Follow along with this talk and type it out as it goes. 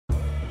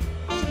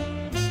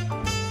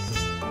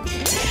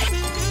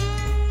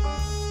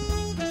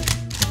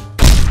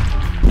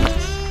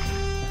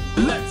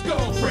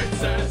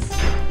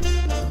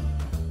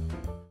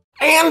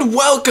And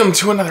welcome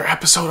to another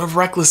episode of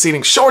Reckless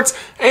Eating Shorts,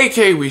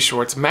 aka Wii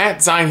Shorts. Matt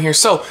Zine here.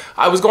 So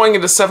I was going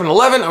into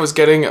 7-Eleven, I was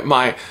getting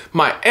my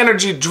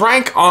energy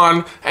drink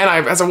on,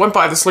 and as I went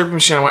by the Slurpee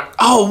machine, I went,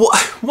 oh,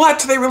 what?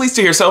 They released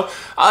it here. So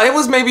it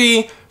was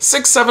maybe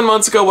 6-7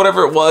 months ago,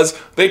 whatever it was.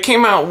 They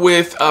came out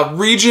with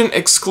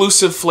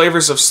region-exclusive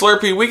flavors of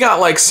Slurpee. We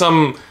got like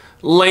some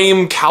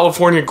lame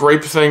California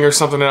grape thing or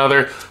something or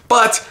other,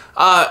 but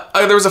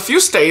there was a few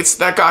states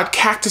that got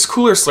Cactus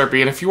Cooler Slurpee,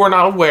 and if you are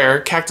not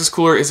aware, Cactus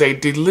Cooler is a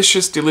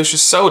delicious,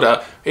 delicious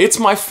soda. It's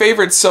my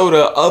favorite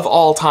soda of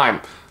all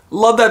time.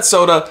 Love that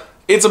soda.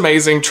 It's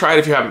amazing. Try it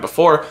if you haven't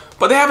before,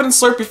 but they have it in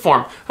Slurpee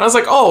form. And I was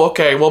like, oh,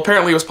 okay, well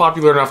apparently it was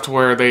popular enough to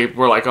where they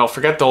were like, oh,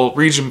 forget the whole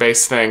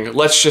region-based thing.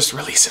 Let's just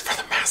release it for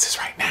the masses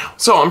right now.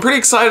 So I'm pretty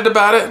excited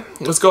about it.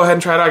 Let's go ahead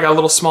and try it out. I got a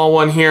little small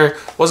one here.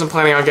 Wasn't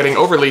planning on getting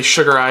overly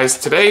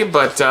sugarized today,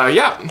 but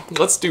yeah,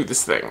 let's do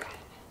this thing.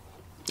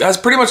 That's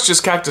pretty much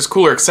just Cactus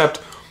Cooler, except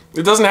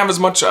it doesn't have as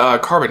much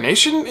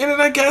carbonation in it,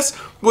 I guess,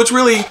 which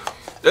really,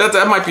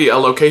 that might be a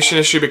location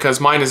issue because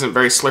mine isn't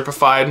very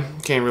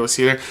slurpified. Can't really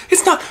see there.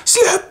 It's not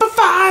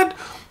slurpified!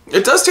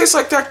 It does taste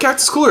like that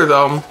Cactus Cooler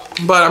though,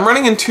 but I'm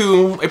running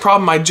into a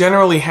problem I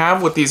generally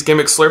have with these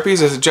gimmick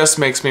Slurpees is it just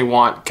makes me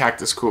want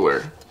Cactus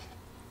Cooler.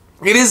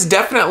 It is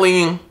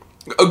definitely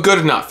good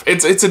enough.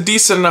 It's a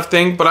decent enough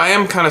thing, but I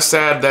am kind of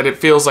sad that it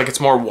feels like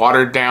it's more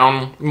watered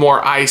down,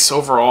 more ice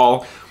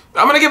overall.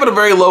 I'm gonna give it a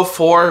very low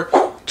 4,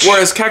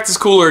 whereas Cactus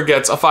Cooler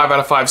gets a 5 out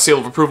of 5 seal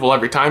of approval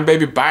every time,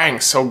 baby. Bang,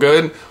 so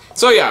good.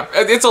 So yeah,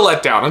 it's a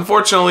letdown.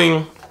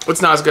 Unfortunately,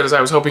 it's not as good as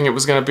I was hoping it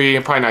was gonna be.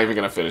 I'm probably not even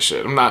gonna finish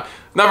it. I'm not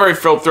very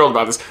thrilled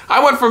about this.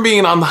 I went from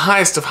being on the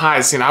highest of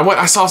highs, you know,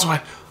 I saw this and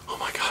went, oh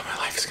my god, my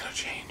life is gonna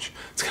change.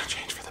 It's gonna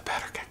change for the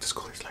better, Cactus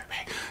Cooler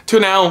Slurpee. To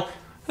now,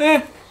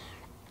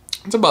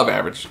 it's above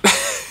average.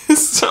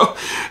 So,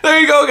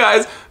 there you go,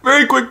 guys.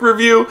 Very quick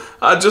review.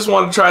 I just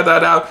wanted to try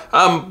that out.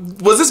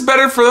 Was this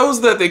better for those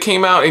that they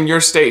came out in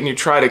your state and you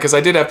tried it? Because I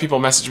did have people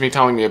message me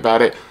telling me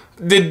about it.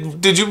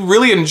 Did you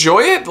really enjoy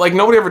it? Like,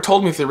 nobody ever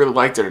told me if they really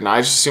liked it or not.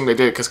 I just assumed they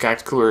did because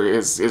Cactus Cooler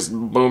is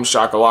boom,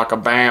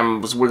 shakalaka,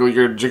 bam, was wiggle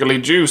your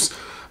jiggly juice.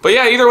 But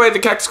yeah, either way, the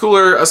Cactus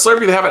Cooler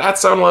Slurpee, they have it at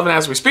 7-Eleven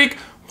as we speak.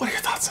 What are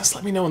your thoughts on this?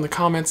 Let me know in the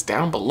comments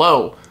down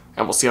below,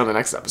 and we'll see you on the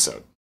next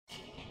episode.